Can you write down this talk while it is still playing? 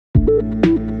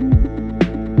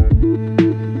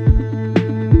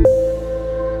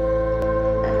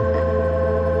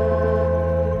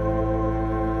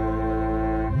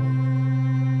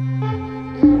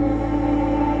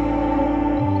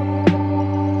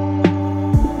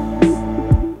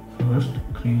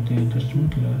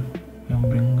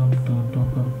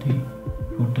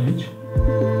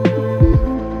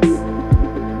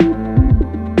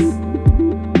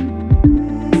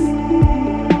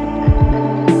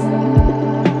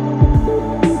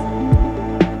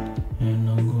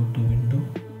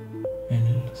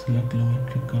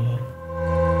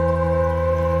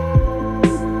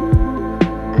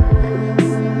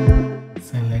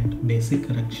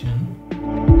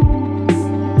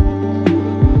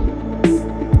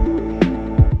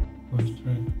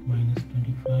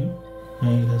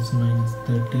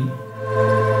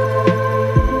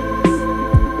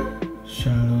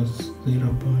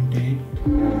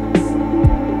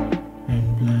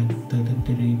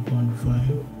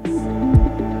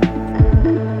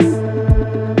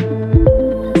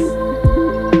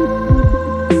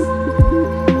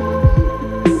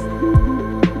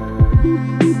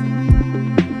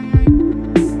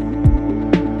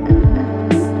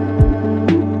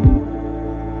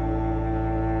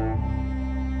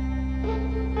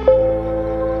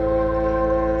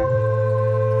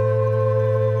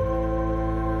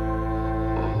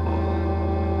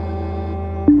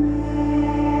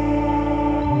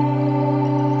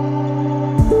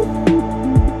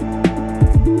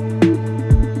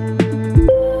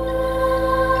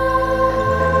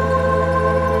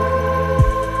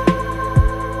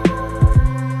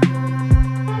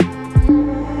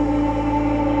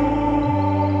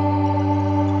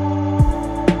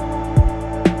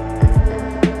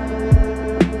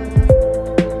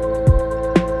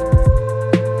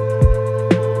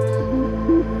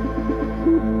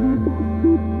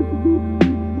Now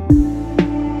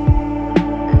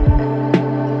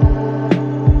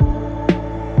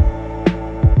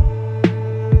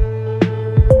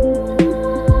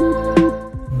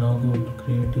go to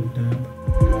Creative tab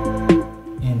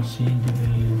and change the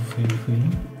value of fill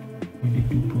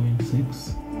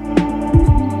 22.6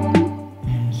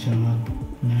 and sharp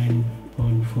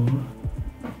 9.4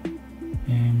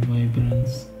 and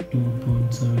vibrance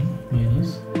 2.7 minus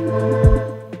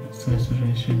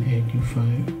saturation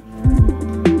 85.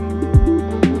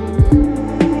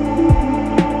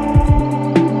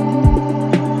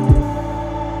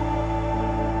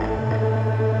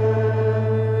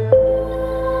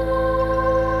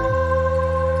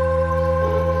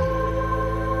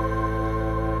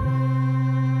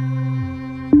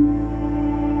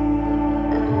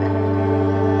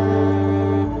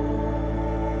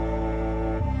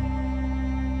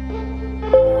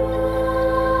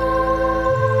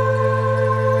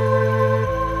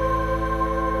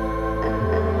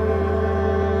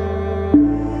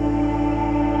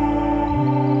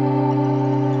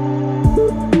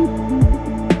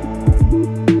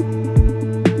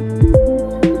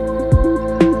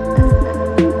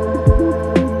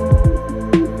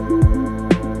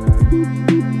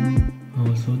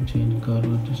 Also change curve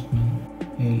adjustment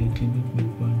a little bit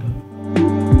midpoint up.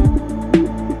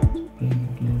 Bring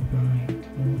it to right.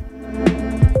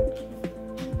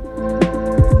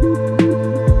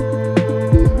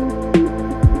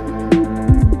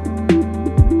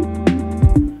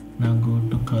 Now go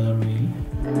to color wheel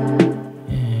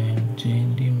and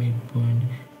change the midpoint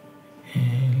a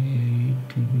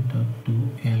little bit up to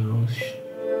yellowish.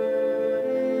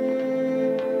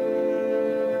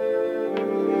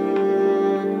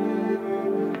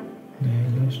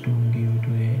 Don't give it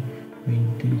away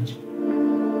vintage.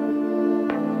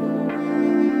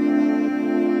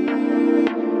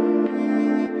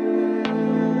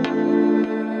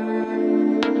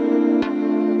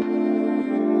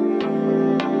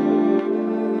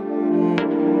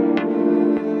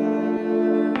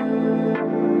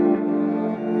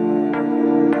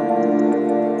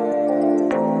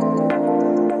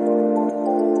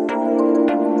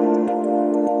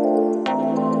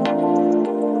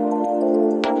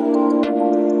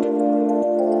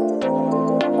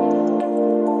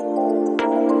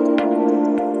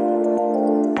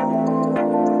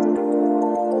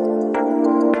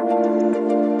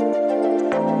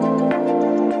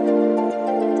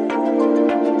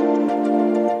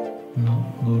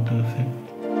 Go to effect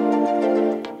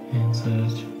and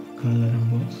search color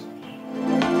emboss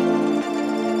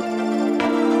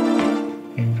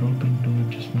and drop into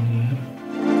adjustment layer.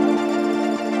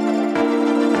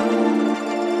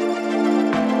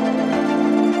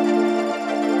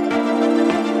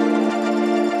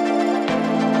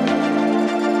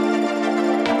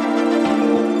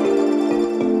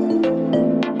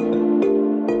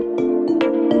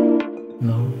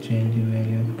 Now change the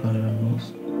value of color emboss.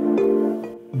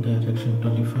 Direction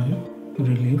 25,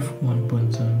 relief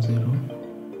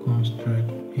 1.70, construct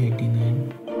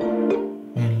 89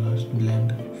 and last blend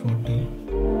 40.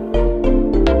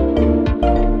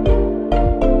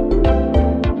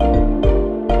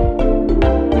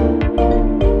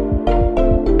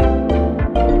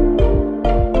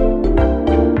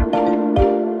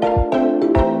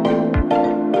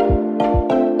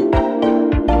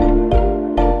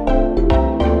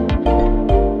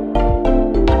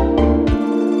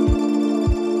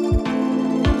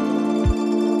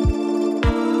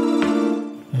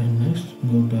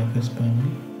 Go to FS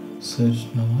panel, search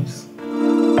noise.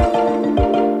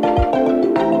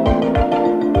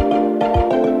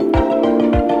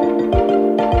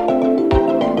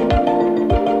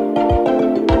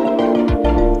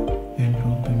 And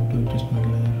drop into adjustment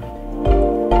layer.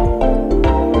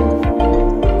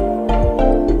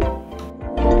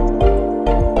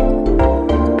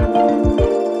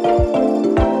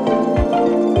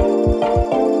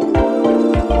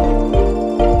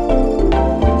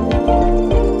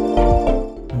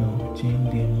 Change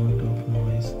the amount of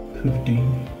noise 15.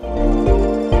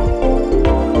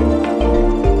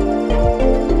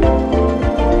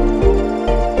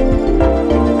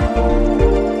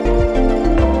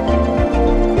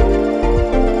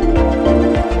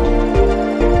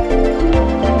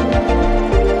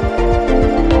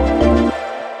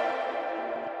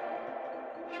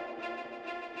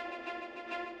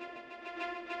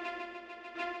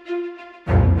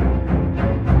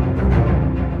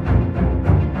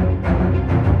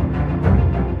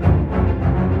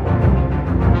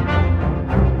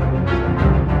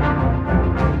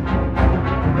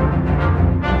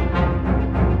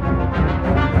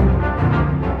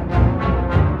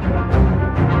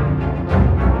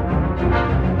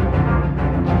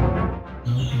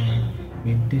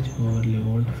 Advantage overlay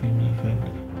old film effect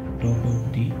top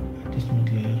of the adjustment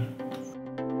layer.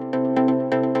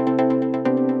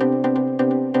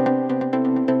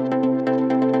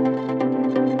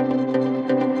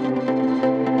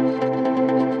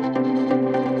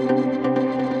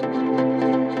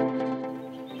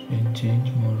 And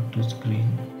change mode to screen.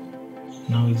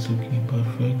 Now it's looking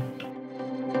perfect.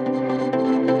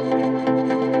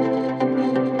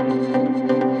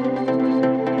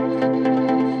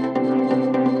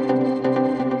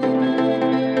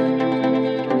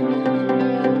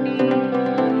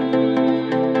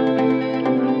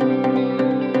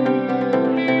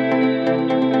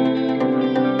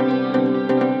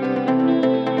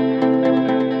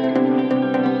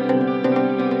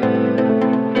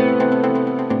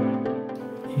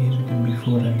 Here is the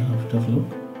before and after look.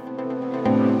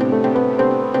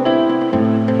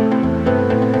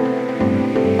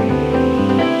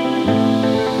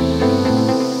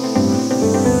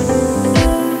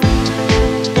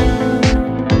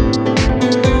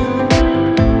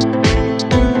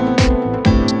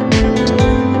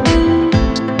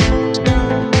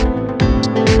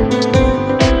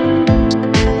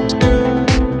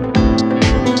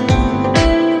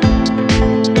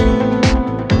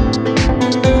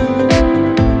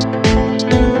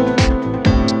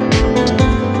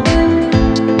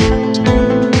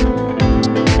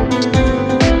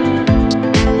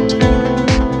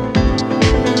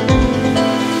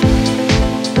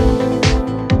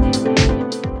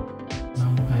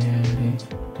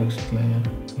 Text layer,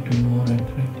 it will be more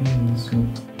attractive in this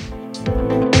look.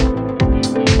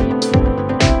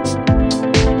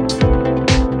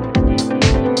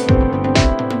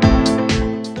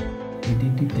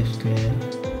 Edit the text layer,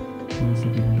 go to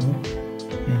window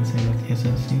and select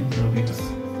SRC graphics.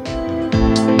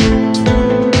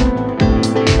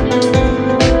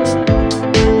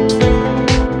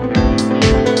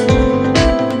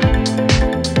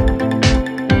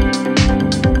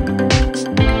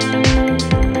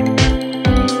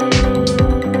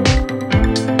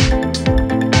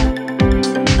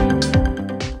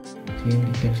 Change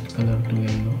the text color to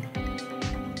yellow.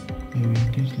 The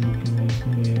vintage look is also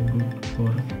very good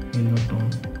for yellow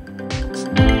tone.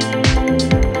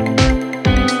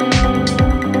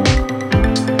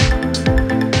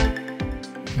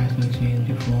 As we change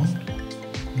the font,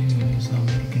 we will use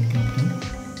American Captain.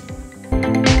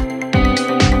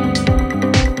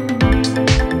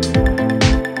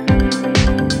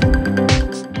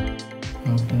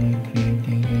 After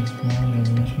creating a small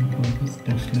animation for this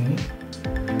text layer,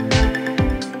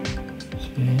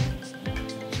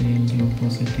 change the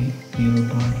opacity 0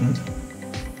 to 100.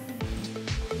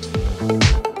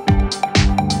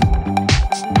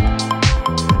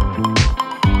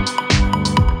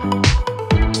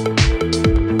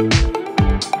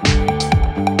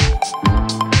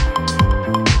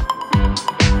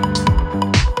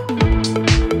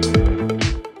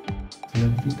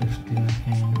 Select the text layer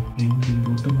and bring the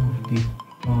bottom of the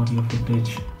audio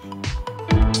footage.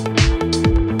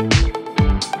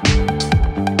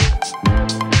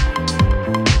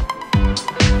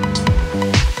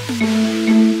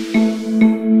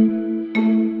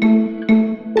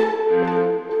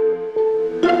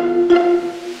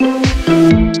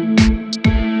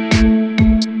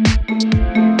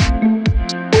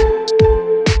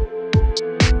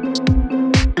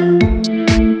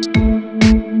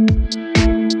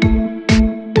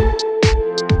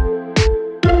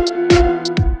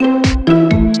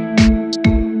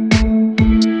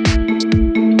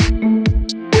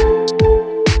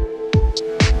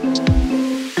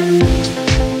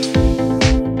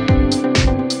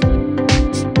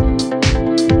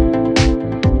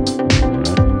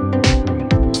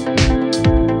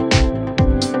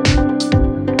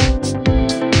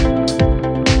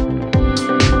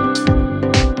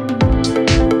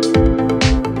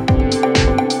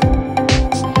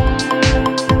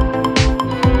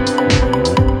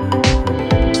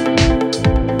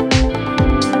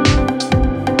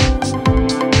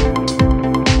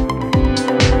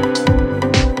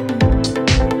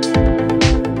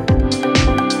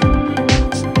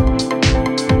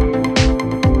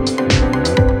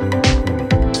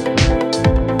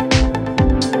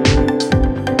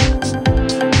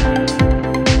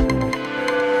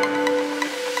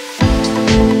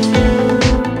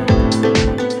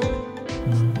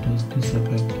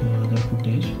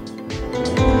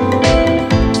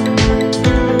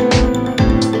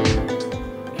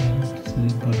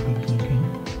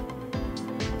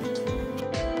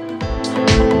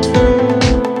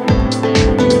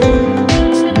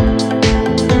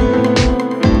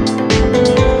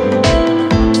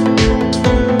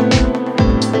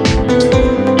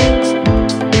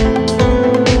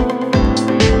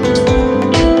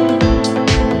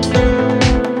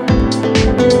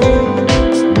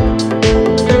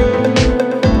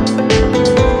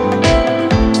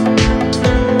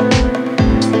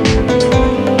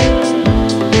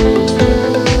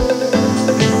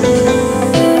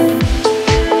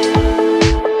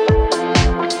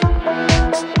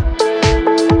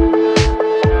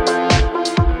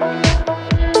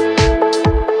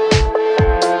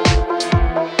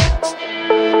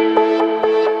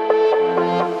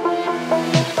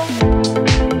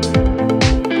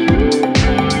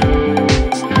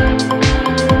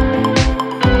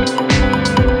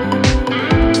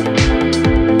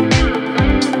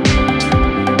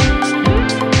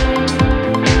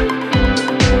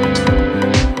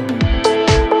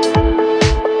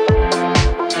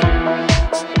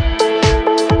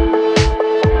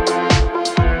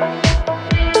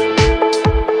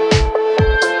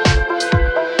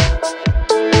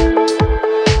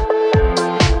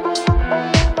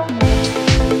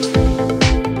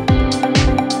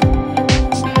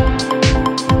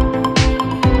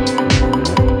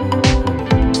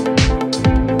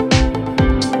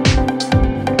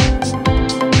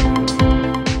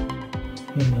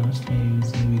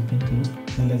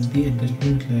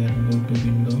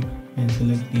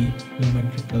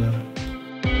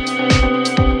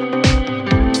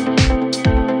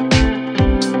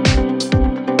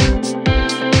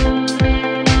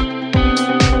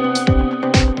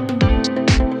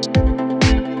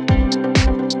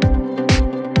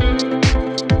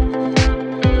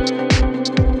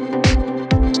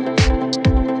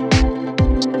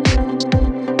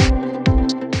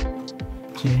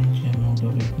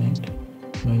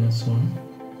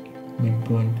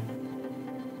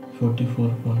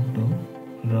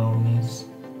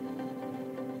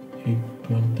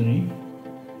 53,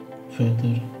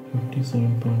 feather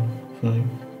 57.5.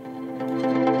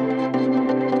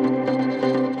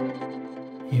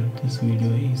 If this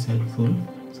video is helpful,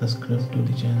 subscribe to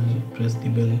the channel, press the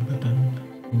bell button,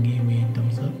 and give me a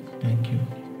thumbs up. Thank you.